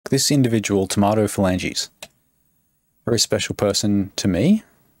this individual, TomatoPhalanges. Very special person to me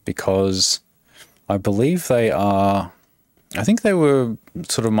because I believe they are, I think they were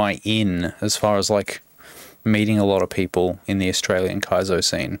sort of my in as far as like meeting a lot of people in the Australian kaizo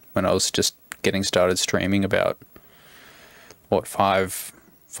scene when I was just getting started streaming about, what, five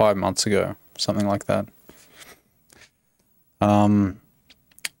months ago, something like that.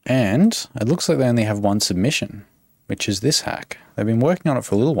 And it looks like they only have one submission, which is this hack. They've been working on it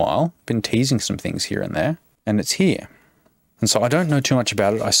for a little while, been teasing some things here and there, and it's here. And so I don't know too much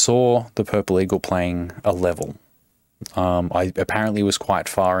about it. I saw the Purple Eagle playing a level. I apparently was quite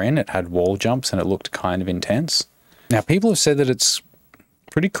far in. It had wall jumps and it looked kind of intense. Now, people have said that it's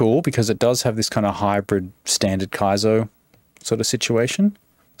pretty cool because it does have this kind of hybrid standard kaizo sort of situation.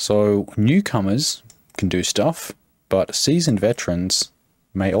 So newcomers can do stuff, but seasoned veterans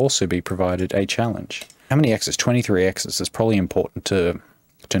may also be provided a challenge. How many exits? 23 exits. It's probably important to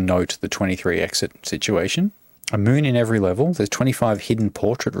note the 23 exit situation. A moon in every level. There's 25 hidden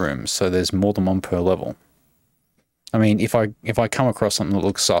portrait rooms, so there's more than one per level. I mean, if I come across something that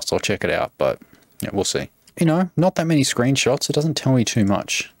looks sus, I'll check it out, but yeah, we'll see. You know, not that many screenshots. It doesn't tell me too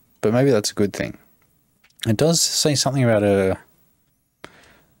much, but maybe that's a good thing. It does say something about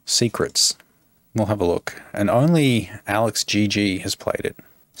secrets. We'll have a look. And only Alex GG has played it.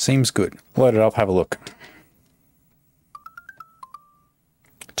 Seems good. Load it up, have a look.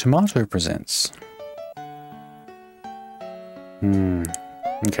 Tomato presents.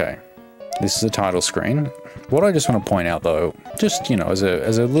 Okay. This is a title screen. What I just want to point out though, just, you know, as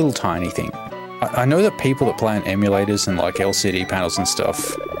a little tiny thing. I know that people that play on emulators and like LCD panels and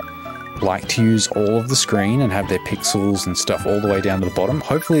stuff like to use all of the screen and have their pixels and stuff all the way down to the bottom.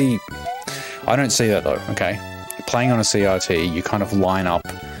 Hopefully, I don't see that though, okay? Playing on a CRT, you kind of line up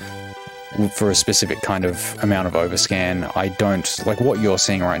for a specific kind of amount of overscan. I don't, like what you're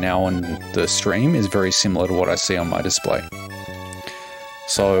seeing right now on the stream is very similar to what I see on my display.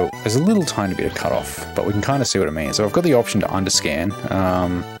 So there's a little tiny bit of cutoff, but we can kind of see what it means. So I've got the option to underscan,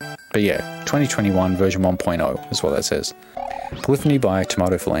 but yeah, 2021 version 1.0 is what that says. Polyphony by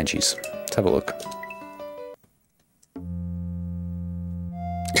TomatoPhalanges. Let's have a look.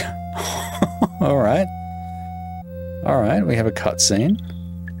 Alright. Alright, we have a cutscene.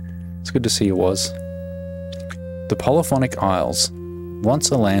 It's good to see you was. The Polyphonic Isles. Once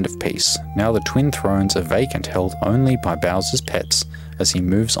a land of peace, now the twin thrones are vacant, held only by Bowser's pets as he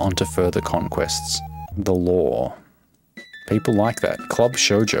moves on to further conquests. The lore. People like that. Club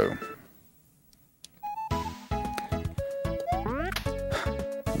Shoujo.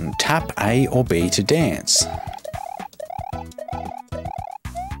 Tap A or B to dance.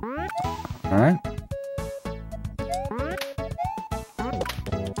 Alright.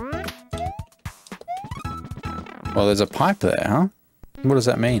 Well, there's a pipe there, huh? What does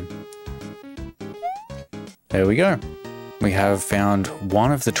that mean? There we go. We have found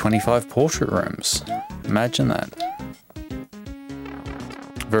one of the 25 portrait rooms. Imagine that.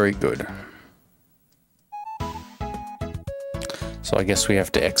 Very good. So I guess we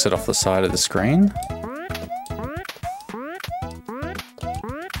have to exit off the side of the screen.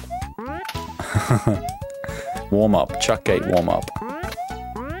 Warm up, Chuck Gate warm up.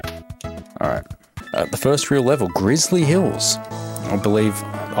 Alright. The first real level, Grizzly Hills.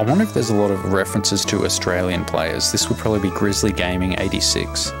 I wonder if there's a lot of references to Australian players. This would probably be Grizzly Gaming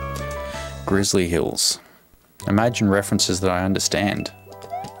 86. Grizzly Hills. Imagine references that I understand.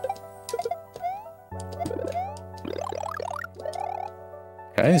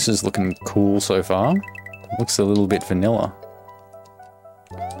 Okay, this is looking cool so far. Looks a little bit vanilla.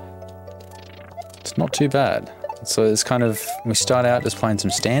 It's not too bad. So it's kind of, we start out just playing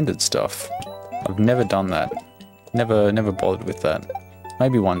some standard stuff. I've never done that. Never bothered with that.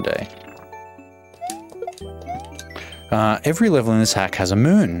 Maybe one day. Every level in this hack has a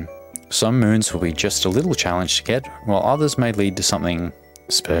moon. Some moons will be just a little challenge to get, while others may lead to something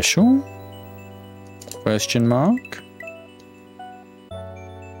special? Question mark?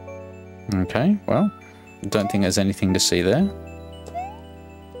 Okay, well, I don't think there's anything to see there.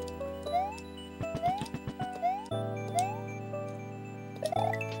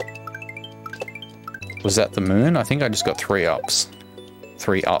 Was that the moon? I think I just got 3 ups.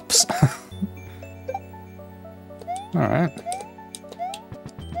 3 ups. Alright.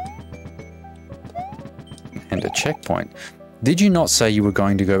 And a checkpoint. Did you not say you were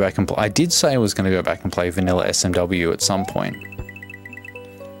going to go back and play? I did say I was going to go back and play vanilla SMW at some point.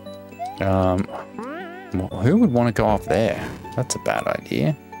 Who would want to go up there? That's a bad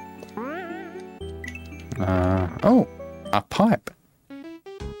idea. Oh, a pipe.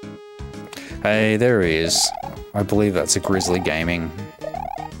 Hey, there he is. I believe that's a Grizzly Gaming.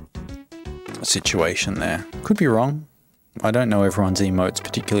 situation there. Could be wrong. I don't know everyone's emotes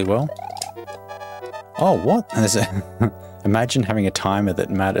particularly well. Oh, what? There's a imagine having a timer that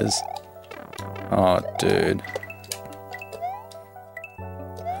matters. Oh, dude.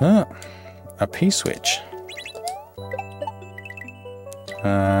 Huh. A P-switch.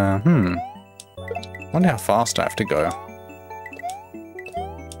 Wonder how fast I have to go.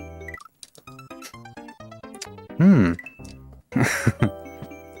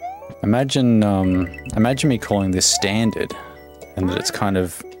 Imagine me calling this standard, and that it's kind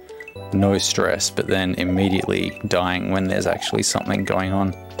of no stress, but then immediately dying when there's actually something going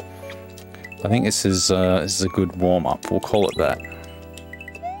on. I think this is a good warm-up. We'll call it that.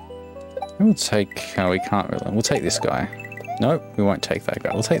 We'll take... Oh, we can't really... We'll take this guy. Nope, we won't take that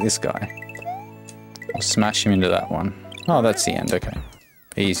guy. We'll take this guy. We'll smash him into that one. Oh, that's the end. Okay.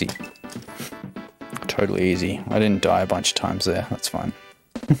 Easy. Totally easy. I didn't die a bunch of times there. That's fine.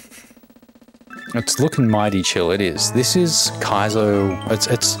 It's looking mighty chill. It is. This is kaizo.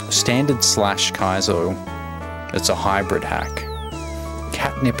 It's standard / kaizo. It's a hybrid hack.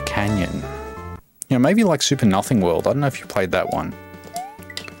 Catnip Canyon. You know, maybe like Super Nothing World. I don't know if you played that one.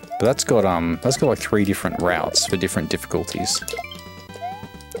 But that's got like 3 different routes for different difficulties.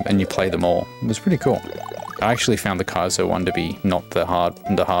 And you play them all. It was pretty cool. I actually found the kaizo one to be not the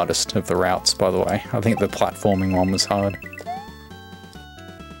hardest of the routes, by the way. I think the platforming one was hard.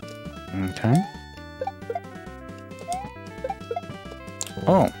 Okay.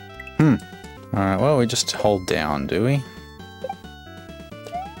 Oh. Alright, well, we just hold down, do we?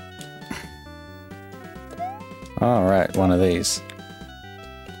 Alright, one of these.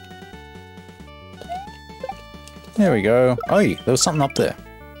 There we go. Oh, there was something up there.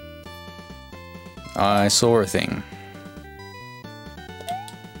 I saw a thing.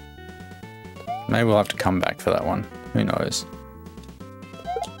 Maybe we'll have to come back for that one. Who knows?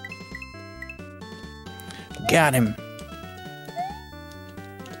 Got him!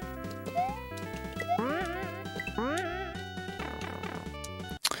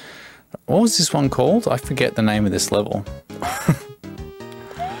 What was this one called? I forget the name of this level.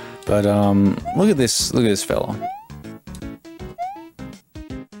 But look at this fella.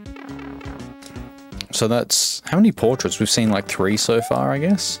 So that's how many portraits? We've seen like 3 so far, I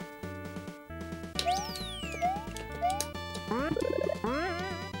guess.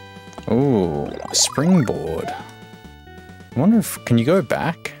 Ooh, a springboard. I wonder if can you go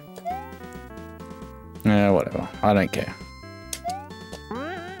back? Yeah, whatever. I don't care.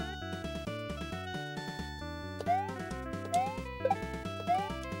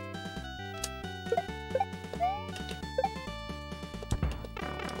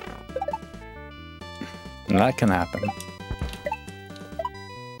 That can happen.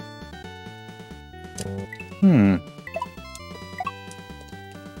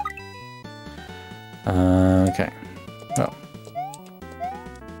 Okay. Well.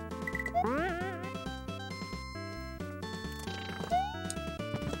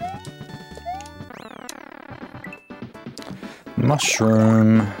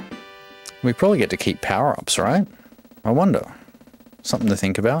 Mushroom. We probably get to keep power-ups, right? I wonder. Something to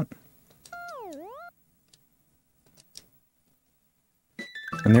think about.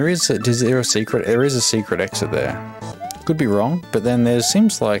 And is there a secret? There is a secret exit there. Could be wrong, but then there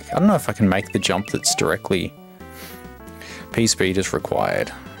seems like, I don't know if I can make the jump that's directly P-speed is required.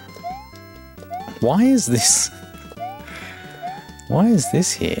 Why is this? Why is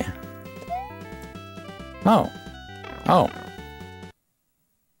this here? Oh. Oh.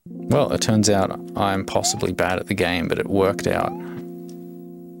 Well, it turns out I'm possibly bad at the game, but it worked out.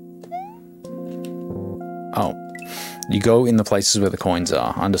 Oh. You go in the places where the coins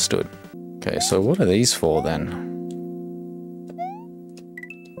are. Understood. Okay, so what are these for then?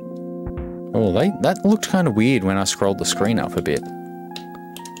 Oh, that looked kind of weird when I scrolled the screen up a bit.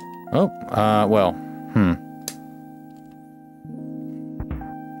 Oh, well,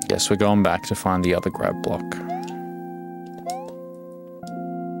 Guess we're going back to find the other grab block.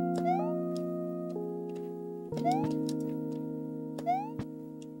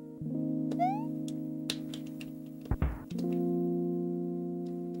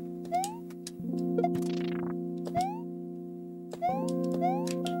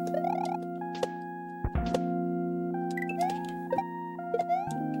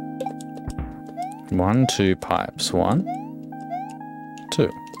 One, 2 pipes. 1, 2.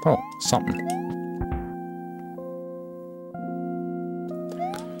 Oh, something.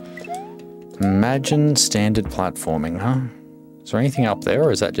 Imagine standard platforming, huh? Is there anything up there,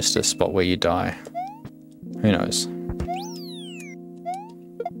 or is that just a spot where you die? Who knows?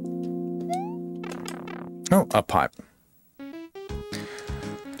 Oh, a pipe.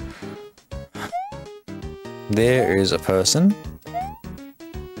 There is a person.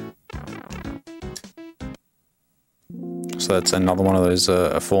 So that's another one of those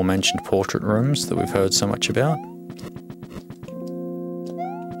aforementioned portrait rooms that we've heard so much about.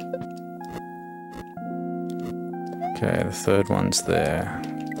 Okay, the third one's there.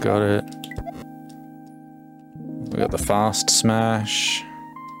 Got it. We got the fast smash.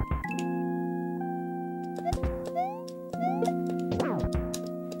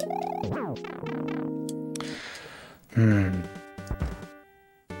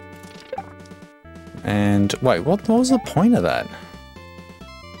 And wait, what was the point of that?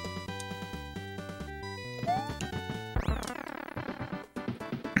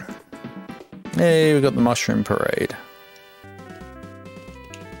 Hey, we got the mushroom parade.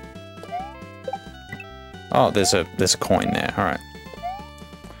 Oh, there's a coin there. All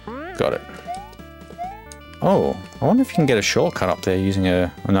right, got it. Oh, I wonder if you can get a shortcut up there using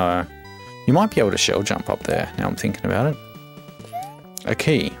a... No, you might be able to shell jump up there. Now I'm thinking about it. A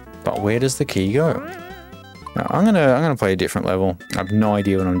key, but where does the key go? Now, I'm gonna play a different level. I have no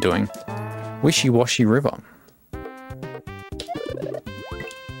idea what I'm doing. Wishy-washy river.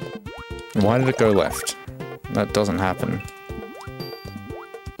 Why did it go left? That doesn't happen.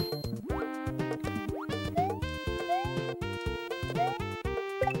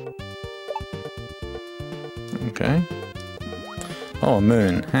 Okay. Oh, a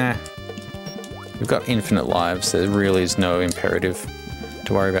moon. Heh. We've got infinite lives. There really is no imperative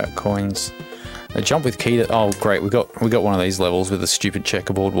to worry about coins. A jump with key to... Oh, great. We got one of these levels with a stupid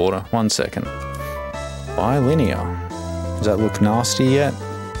checkerboard water. 1 second. Bilinear. Does that look nasty yet?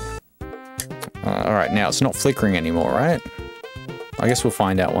 Alright, now it's not flickering anymore, right? I guess we'll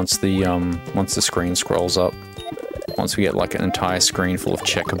find out once the screen scrolls up. Once we get like an entire screen full of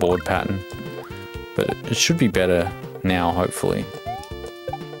checkerboard pattern. But it should be better now, hopefully.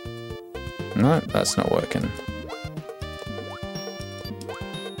 No, that's not working.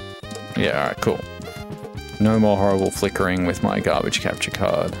 Yeah, alright, cool. No more horrible flickering with my garbage capture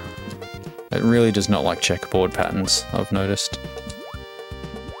card. It really does not like checkerboard patterns, I've noticed.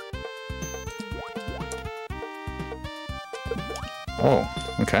 Oh,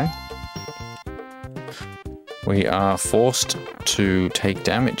 okay. We are forced to take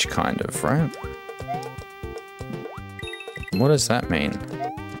damage, kind of, right? What does that mean?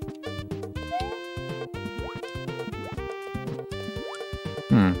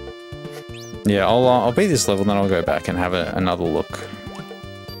 Yeah, I'll beat this level, then I'll go back and have another look.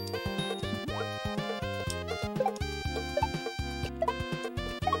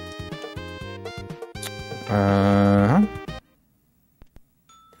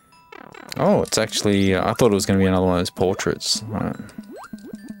 Oh, it's actually... I thought it was going to be another one of those portraits. Right.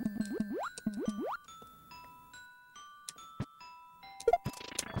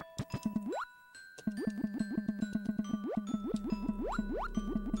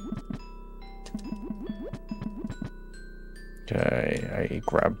 Okay, a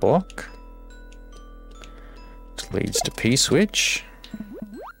grab block. Which leads to P-switch.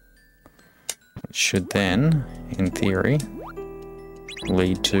 Which should then, in theory,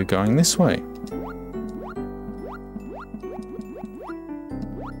 lead to going this way.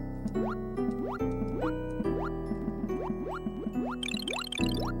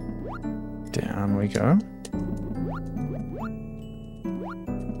 Down we go.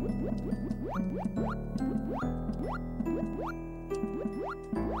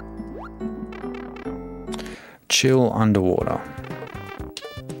 Chill underwater.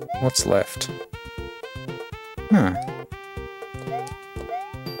 What's left? Huh.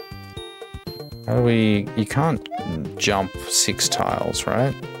 How do we... You can't jump 6 tiles,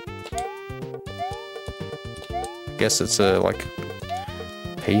 right? I guess it's a, like,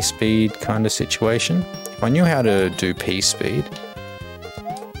 P-speed kind of situation. If I knew how to do P-speed...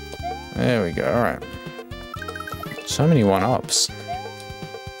 There we go, alright. So many one-ups.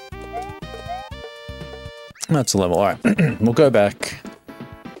 That's a level, alright. We'll go back.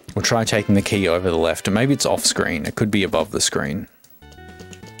 We'll try taking the key over the left, and maybe it's off screen. It could be above the screen.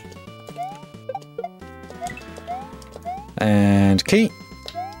 And key.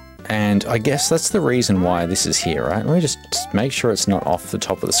 And I guess that's the reason why this is here, right? Let me just make sure it's not off the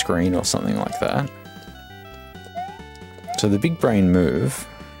top of the screen or something like that. So the big brain move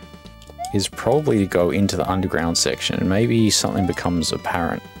is probably to go into the underground section, and maybe something becomes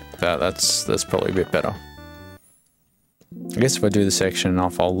apparent. That's probably a bit better. I guess if I do the section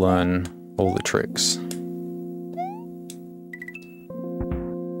enough, I'll learn all the tricks.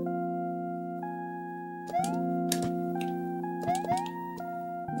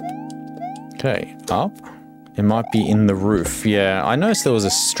 Okay, up. It might be in the roof. Yeah, I noticed there was a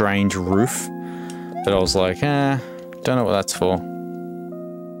strange roof But I was like, don't know what that's for.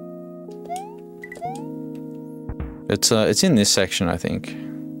 It's in this section, I think.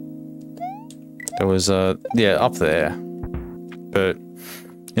 There was, yeah, up there. But,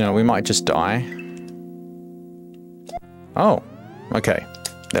 you know, we might just die. Oh, okay.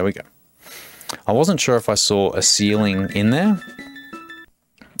 There we go. I wasn't sure if I saw a ceiling in there,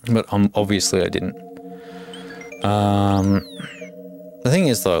 but obviously I didn't. The thing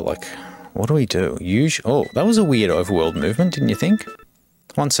is though, like, what do we do? Oh, that was a weird overworld movement, didn't you think?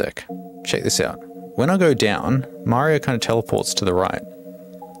 One sec. Check this out. When I go down, Mario kind of teleports to the right.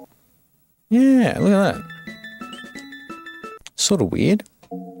 Yeah, look at that. Sort of weird.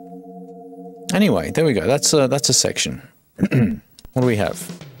 Anyway, there we go. That's a section. What do we have?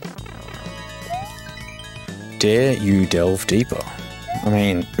 Dare you delve deeper? I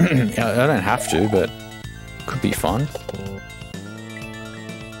mean, I don't have to, but could be fun.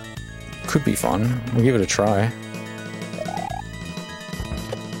 Could be fun. We'll give it a try.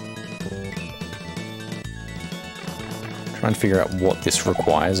 Trying to figure out what this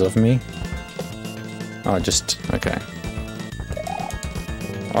requires of me. Oh, just, okay.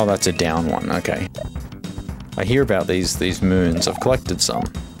 Oh, that's a down one, okay. I hear about these moons. I've collected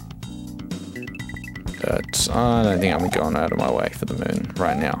some. But I don't think I'm going out of my way for the moon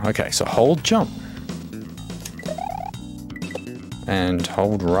right now. Okay, so hold jump. And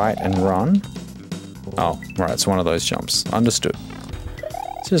hold right and run. Oh, right, it's one of those jumps. Understood.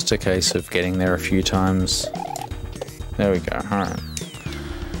 It's just a case of getting there a few times. There we go, alright.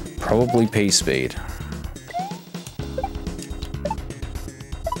 Probably P speed.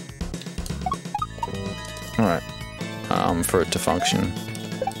 Alright. For it to function.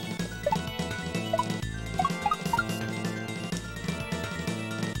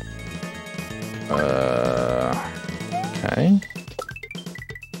 Okay.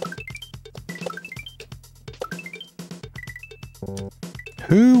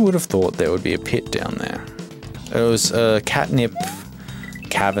 Who would have thought there would be a pit down there? It was catnip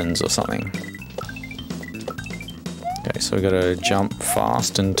caverns or something. Okay, so we gotta jump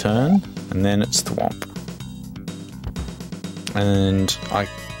fast and turn, and then it's thwomp. And I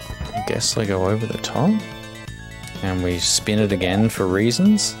guess I go over the top? And we spin it again for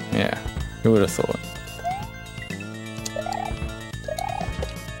reasons? Yeah, who would have thought?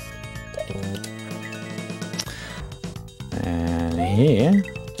 And here.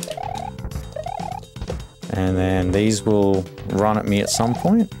 And then these will run at me at some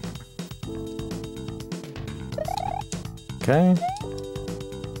point. Okay.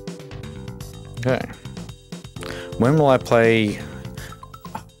 Okay. When will I play?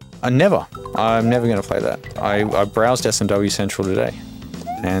 I'm never going to play that. I browsed SMW Central today,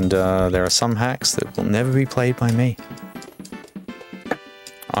 and there are some hacks that will never be played by me.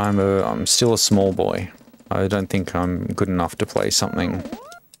 I'm still a small boy. I don't think I'm good enough to play something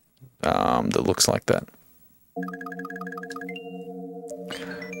that looks like that.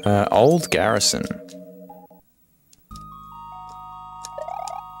 Old Garrison.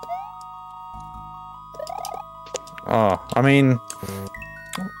 Oh, I mean,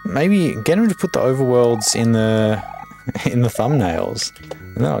 maybe get him to put the overworlds in the thumbnails,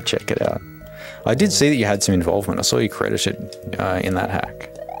 and then I'll check it out. I did see that you had some involvement. I saw you credited in that hack.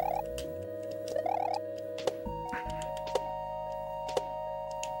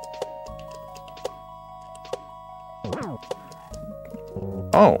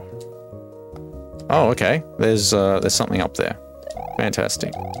 Oh. Oh, okay. There's something up there.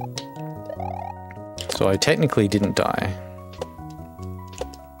 Fantastic. So I technically didn't die.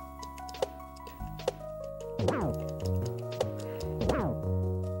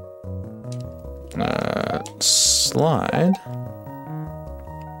 Slide.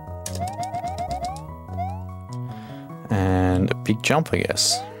 And a big jump, I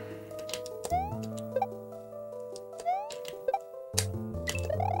guess.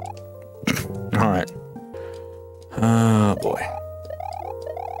 Alright. Oh boy.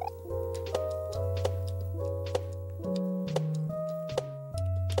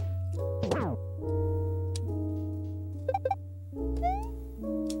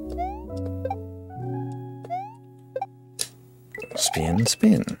 Spin,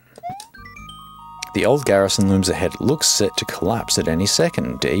 spin. The old garrison looms ahead. It looks set to collapse at any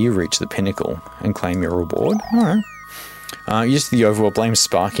second. Dare you reach the pinnacle and claim your reward? Alright. Use the overworld. Blame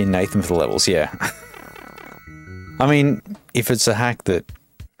Sparky and Nathan for the levels. Yeah. I mean, if it's a hack that...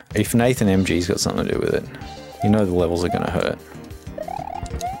 If Nathan MG's got something to do with it, you know the levels are going to hurt.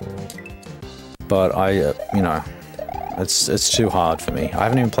 But you know, it's too hard for me. I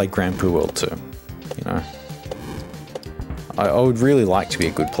haven't even played Grand Poo World 2, you know. I would really like to be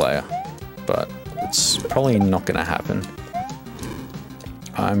a good player, but it's probably not going to happen.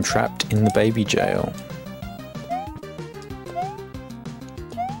 I'm trapped in the baby jail.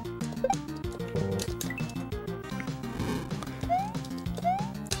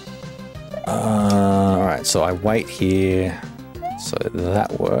 Alright, so I wait here. So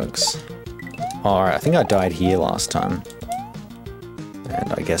that works. Alright, I think I died here last time.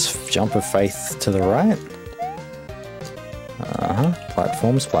 And I guess jump of faith to the right.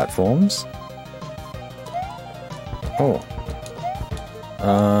 Platforms, platforms. Oh.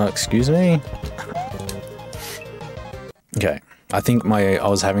 Excuse me? Okay, I think I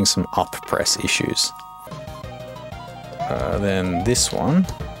was having some up press issues. Then this one.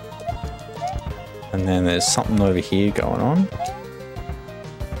 And then there's something over here going on.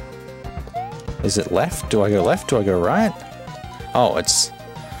 Is it left? Do I go left? Do I go right? Oh, it's...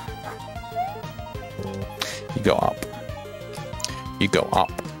 You go up. You go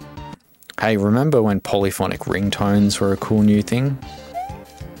up. Hey, remember when polyphonic ringtones were a cool new thing?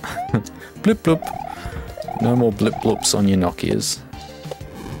 Blip blip. No more blip blips on your Nokias.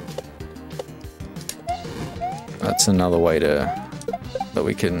 That's another way that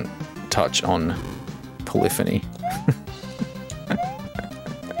we can touch on polyphony.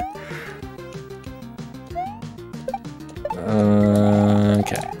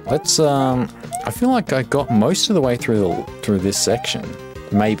 Okay, let's I feel like I got most of the way through this section.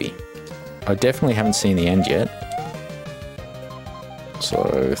 Maybe. I definitely haven't seen the end yet. So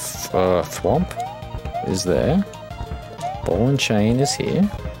Thwomp is there. Ball and chain is here.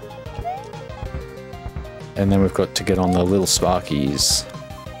 And then we've got to get on the little Sparkies.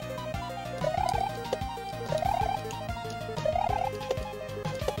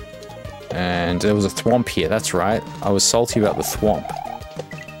 And there was a Thwomp here, that's right. I was salty about the Thwomp.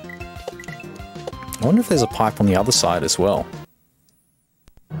 I wonder if there's a pipe on the other side as well.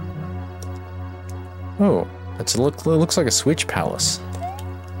 Oh, it looks like a switch palace.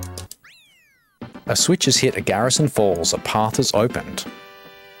 A switch is hit, a garrison falls, a path is opened.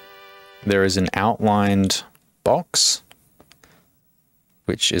 There is an outlined box,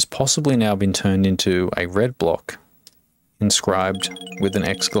 which is possibly now been turned into a red block, inscribed with an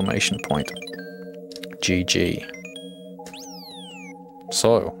exclamation point. GG.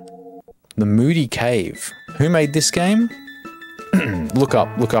 So, the Moody Cave. Who made this game? Look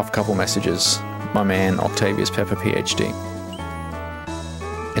up a couple messages. My man, Octavius Pepper, PhD.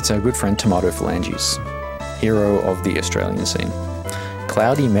 It's our good friend TomatoPhalanges, hero of the Australian scene.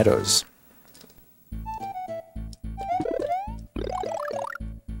 Cloudy Meadows.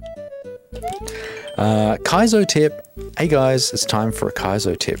 Kaizo tip. Hey guys, it's time for a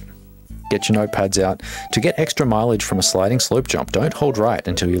kaizo tip. Get your notepads out. To get extra mileage from a sliding slope jump, don't hold right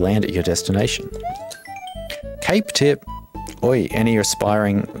until you land at your destination. Cape tip. Oi, any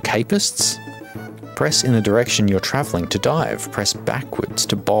aspiring capists? Press in the direction you're traveling to dive. Press backwards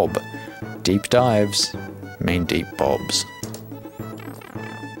to bob. Deep dives mean deep bobs.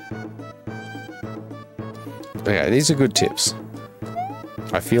 Okay, these are good tips.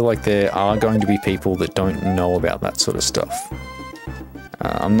 I feel like there are going to be people that don't know about that sort of stuff.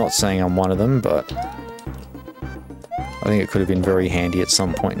 I'm not saying I'm one of them, but I think it could have been very handy at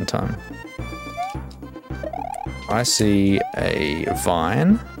some point in time. I see a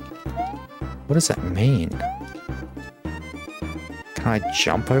vine. What does that mean? Can I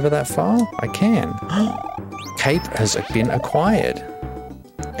jump over that far? I can. Cape has been acquired.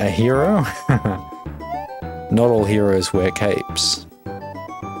 A hero? Not all heroes wear capes.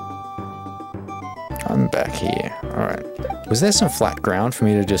 I'm back here. Alright. Was there some flat ground for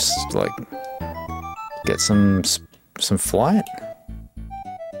me to just, like, get some flight?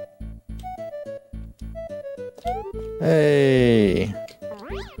 Hey!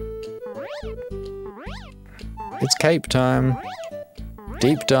 It's cape time.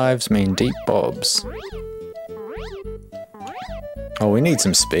 Deep dives mean deep bobs. Oh, we need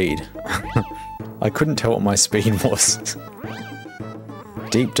some speed. I couldn't tell what my speed was.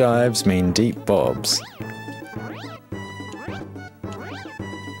 Deep dives mean deep bobs.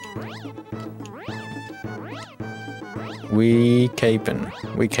 We caping.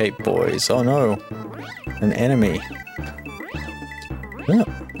 We cape boys. Oh no. An enemy. Yeah.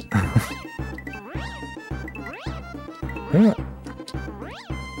 Yeah.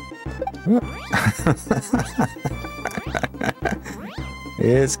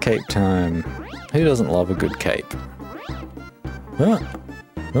 It's cape time. Who doesn't love a good cape?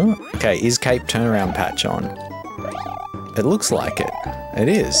 Okay, is cape turnaround patch on? It looks like it. It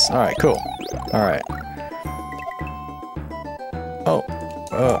is. Alright, cool. Alright. Oh.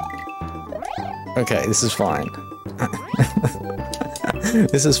 Okay, this is fine.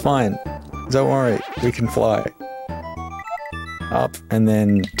 This is fine. Don't worry, we can fly. Up and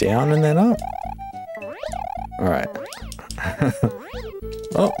then down and then up. Alright.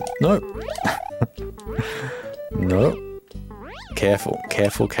 Oh, no. No. Careful,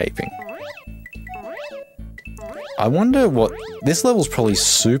 careful caping. I wonder what... This level's probably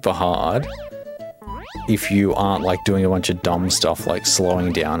super hard if you aren't like doing a bunch of dumb stuff like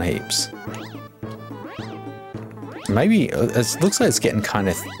slowing down heaps. Maybe it looks like it's getting kind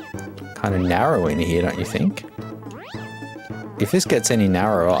of narrow in here, don't you think? If this gets any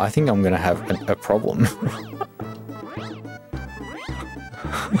narrower, I think I'm gonna have a problem.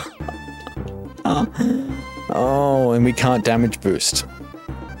 Oh, and we can't damage boost.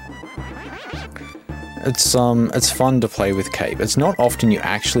 It's fun to play with cape. It's not often you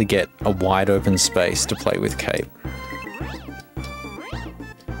actually get a wide open space to play with cape.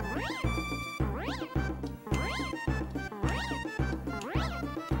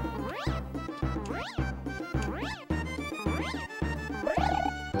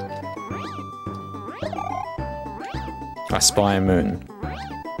 I spy a moon.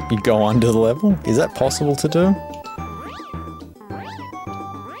 You go under the level? Is that possible to do?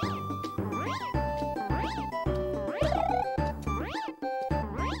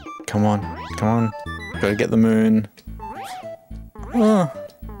 Come on, come on. Gotta get the moon. Oh.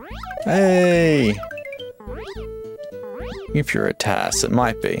 Hey! If you're a tass, it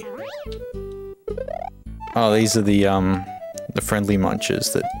might be. Oh, these are the friendly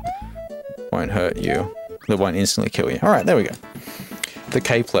munchers that won't hurt you. That won't instantly kill you. Alright, there we go. The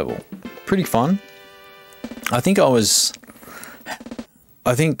cape level. Pretty fun. I think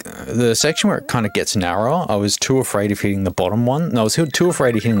the section where it kind of gets narrower, I was too afraid of hitting the bottom one. No, I was too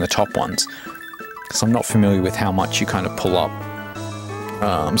afraid of hitting the top ones. Because I'm not familiar with how much you kind of pull up.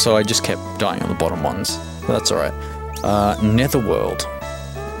 So I just kept dying on the bottom ones. But that's alright. Netherworld.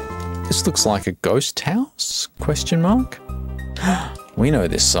 This looks like a ghost house? Question mark? We know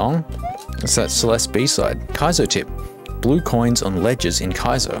this song. It's that Celeste B-side. Kaizo tip. Blue coins on ledges in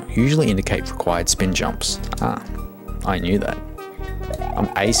kaizo usually indicate required spin jumps. Ah, I knew that. I'm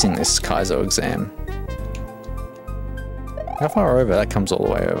acing this kaizo exam. How far over? That comes all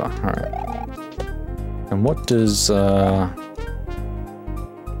the way over. Alright. And what does, I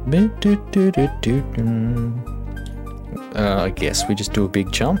guess we just do a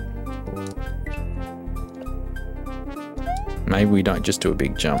big jump. Maybe we don't just do a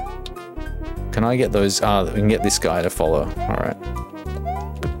big jump. Can I get those? Ah, we can get this guy to follow. Alright.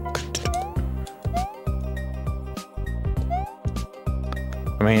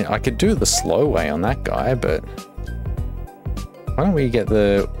 I mean, I could do the slow way on that guy, but why don't we get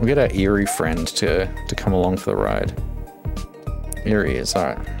our eerie friend to come along for the ride? Here he is,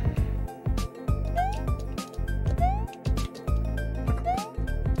 alright.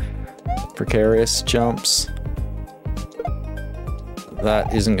 Precarious jumps.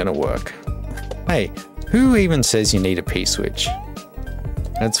 That isn't gonna work. Hey, who even says you need a P-switch?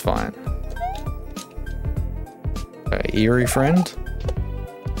 That's fine. Eerie friend?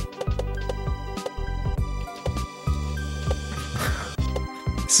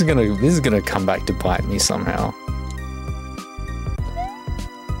 This is gonna come back to bite me somehow.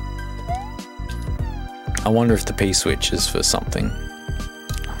 I wonder if the P-switch is for something.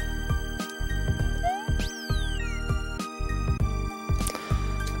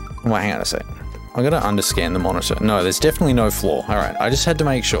 Wait, hang on a sec. I gotta underscan the monitor. No, there's definitely no flaw. Alright, I just had to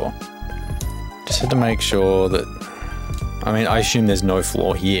make sure. Just had to make sure that... I mean, I assume there's no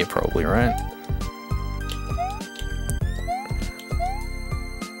flaw here, probably, right?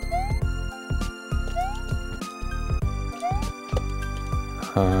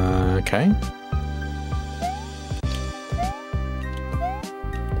 Okay.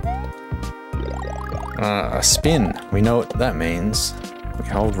 A spin. We know what that means. We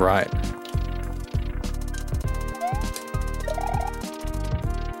hold right.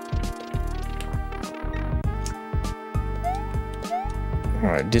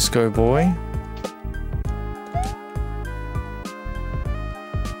 Alright, Disco Boy.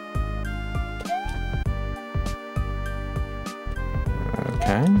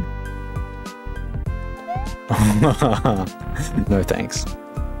 Okay. No thanks.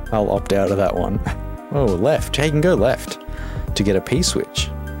 I'll opt out of that one. Oh, left. Hey, you can go left to get a P-switch.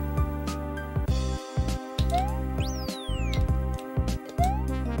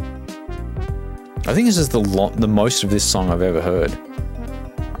 I think this is the most of this song I've ever heard.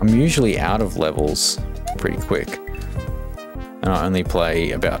 I'm usually out of levels pretty quick. And I only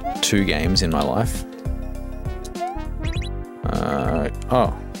play about 2 games in my life.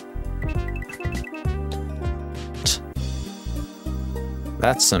 Oh.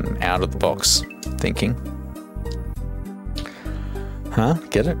 That's some out of the box thinking. Huh?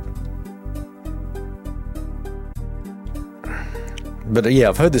 Get it? But yeah,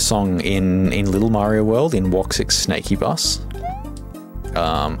 I've heard this song in Little Mario World in Woxic's Snaky Bus.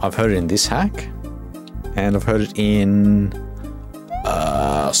 I've heard it in this hack, and I've heard it in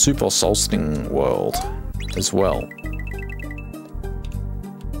Super Solsting World as well.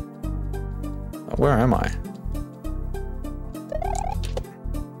 Where am I?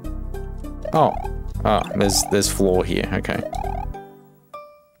 Oh, there's floor here. Okay.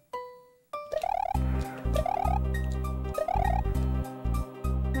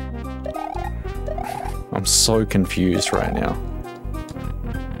 I'm so confused right now.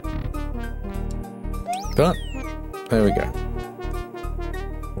 But there we go.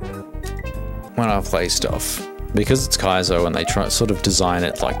 When I play stuff, because it's kaizo and they try sort of design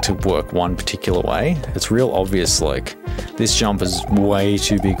it like to work one particular way, it's real obvious like this jump is way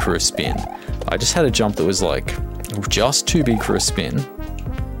too big for a spin. I just had a jump that was like just too big for a spin,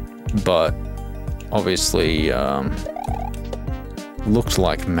 but obviously looked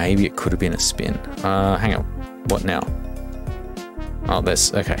like maybe it could have been a spin. Hang on, what now? Oh,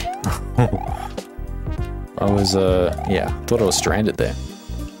 this, okay. I was, yeah, thought I was stranded there.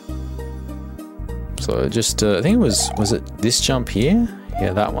 So just, I think it was it this jump here?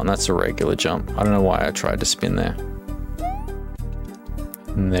 Yeah, that one, that's a regular jump. I don't know why I tried to spin there.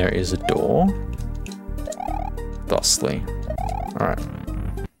 And there is a door. Thusly. Alright.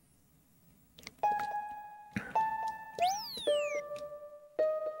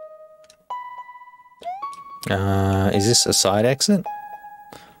 Is this a side exit?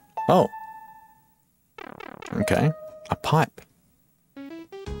 Oh. Okay. A pipe.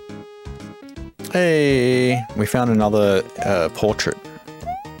 Hey, we found another portrait.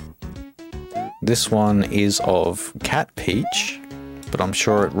 This one is of Cat Peach, but I'm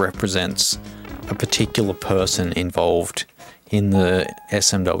sure it represents a particular person involved in the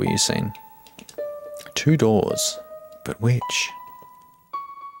SMW scene. 2 doors, but which?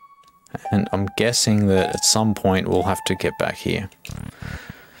 And I'm guessing that at some point we'll have to get back here.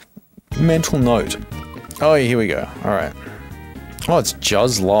 Mental note. Oh, here we go. All right. Oh, it's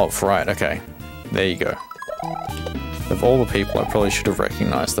Juz Love. Right, okay. There you go. Of all the people, I probably should have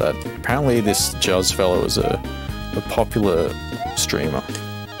recognized that. Apparently this Juz fellow is a popular streamer.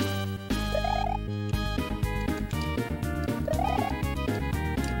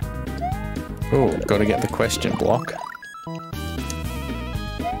 Oh, gotta get the question block.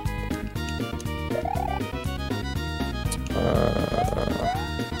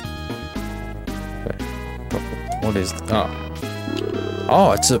 What is...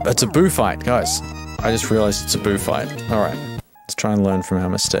 Oh, it's a boo fight, guys. I just realized it's a boo fight. Alright, let's try and learn from our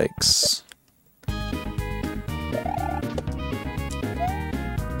mistakes.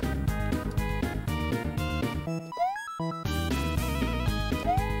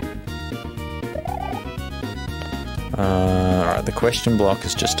 Alright, the question block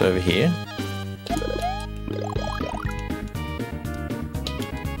is just over here.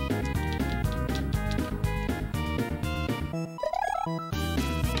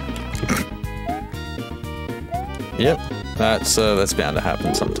 Yep, that's bound to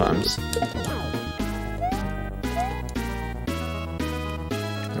happen sometimes.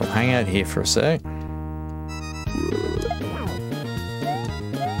 We'll hang out here for a sec.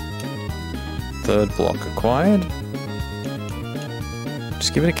 Third block acquired.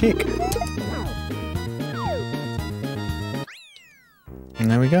 Just give it a kick.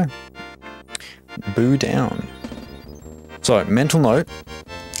 And there we go. Boo down. So, mental note.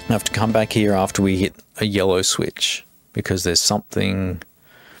 I have to come back here after we hit a yellow switch because there's something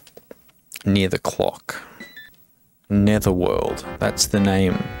near the clock. Netherworld, that's the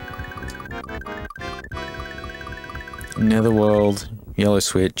name. Netherworld, yellow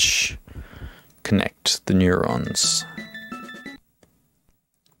switch, connect the neurons.